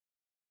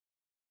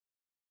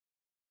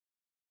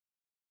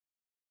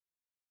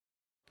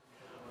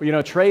You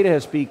know, trade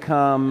has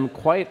become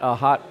quite a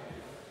hot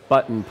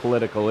button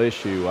political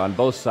issue on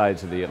both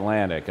sides of the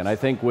Atlantic. And I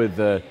think with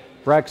the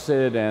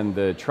Brexit and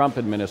the Trump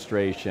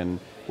administration,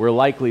 we're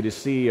likely to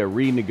see a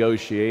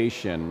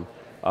renegotiation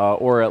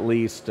or at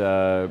least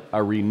a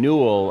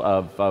renewal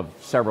of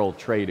several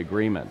trade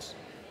agreements.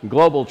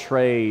 Global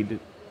trade,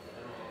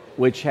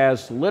 which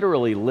has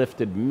literally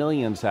lifted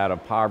millions out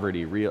of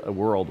poverty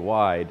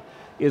worldwide,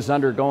 is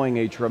undergoing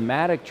a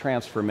dramatic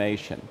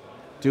transformation,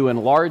 due in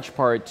large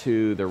part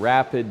to the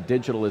rapid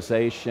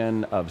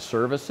digitalization of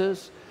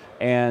services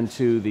and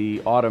to the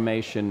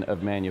automation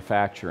of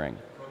manufacturing.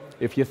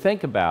 If you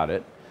think about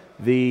it,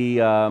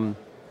 the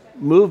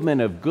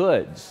movement of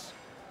goods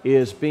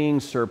is being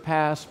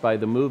surpassed by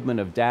the movement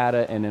of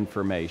data and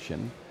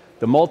information.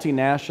 The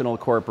multinational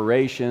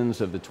corporations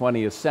of the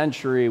 20th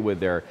century, with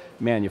their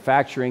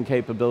manufacturing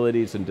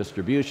capabilities and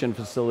distribution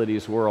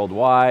facilities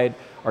worldwide,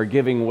 are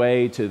giving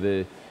way to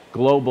the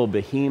global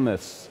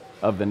behemoths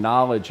of the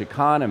knowledge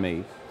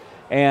economy,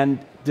 and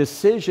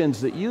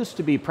decisions that used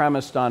to be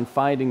premised on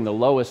finding the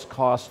lowest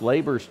cost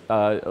labor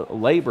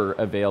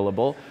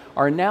available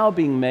are now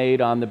being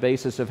made on the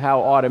basis of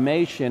how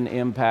automation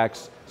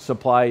impacts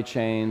supply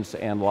chains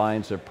and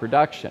lines of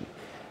production.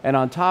 And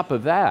on top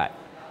of that,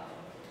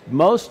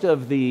 most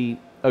of the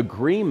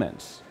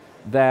agreements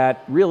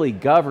that really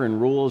govern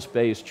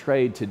rules-based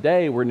trade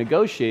today were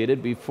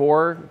negotiated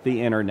before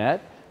the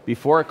internet,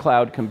 before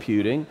cloud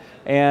computing,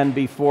 and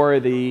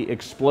before the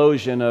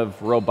explosion of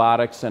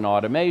robotics and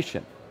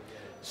automation.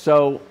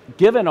 So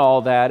given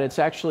all that, it's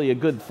actually a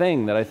good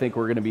thing that I think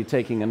we're going to be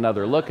taking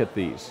another look at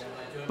these.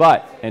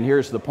 But, and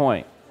here's the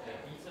point,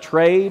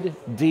 trade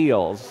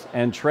deals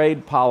and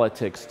trade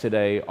politics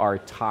today are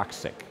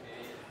toxic.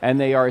 And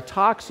they are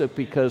toxic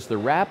because the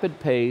rapid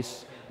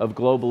pace of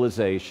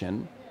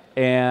globalization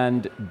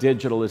and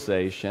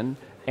digitalization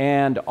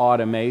and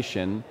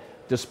automation,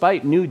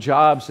 despite new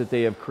jobs that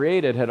they have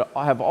created,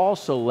 have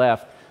also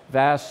left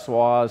vast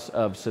swaths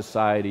of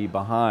society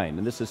behind.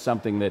 And this is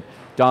something that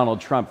Donald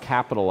Trump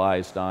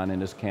capitalized on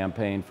in his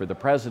campaign for the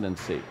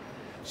presidency.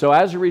 So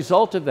as a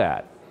result of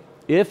that,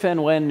 if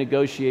and when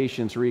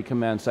negotiations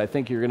recommence, I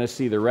think you're going to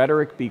see the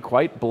rhetoric be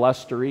quite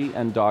blustery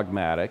and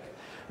dogmatic.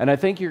 And I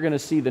think you're going to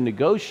see the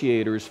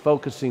negotiators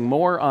focusing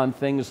more on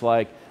things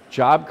like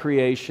job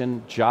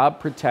creation, job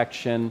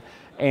protection,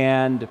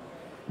 and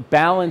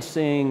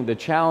balancing the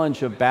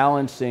challenge of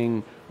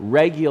balancing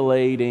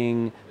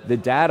regulating the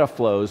data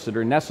flows that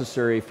are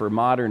necessary for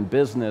modern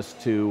business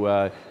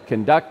to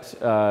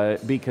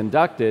be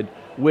conducted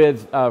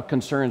with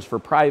concerns for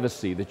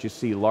privacy that you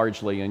see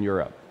largely in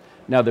Europe.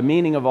 Now, the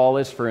meaning of all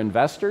this for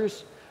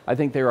investors, I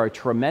think there are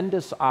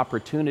tremendous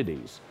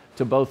opportunities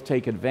to both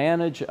take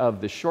advantage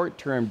of the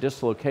short-term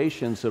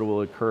dislocations that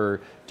will occur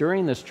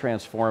during this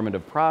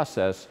transformative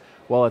process,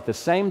 while at the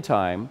same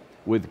time,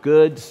 with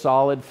good,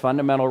 solid,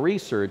 fundamental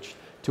research,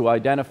 to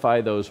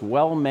identify those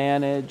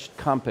well-managed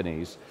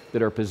companies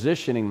that are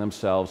positioning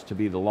themselves to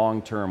be the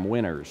long-term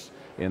winners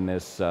in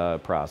this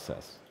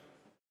process.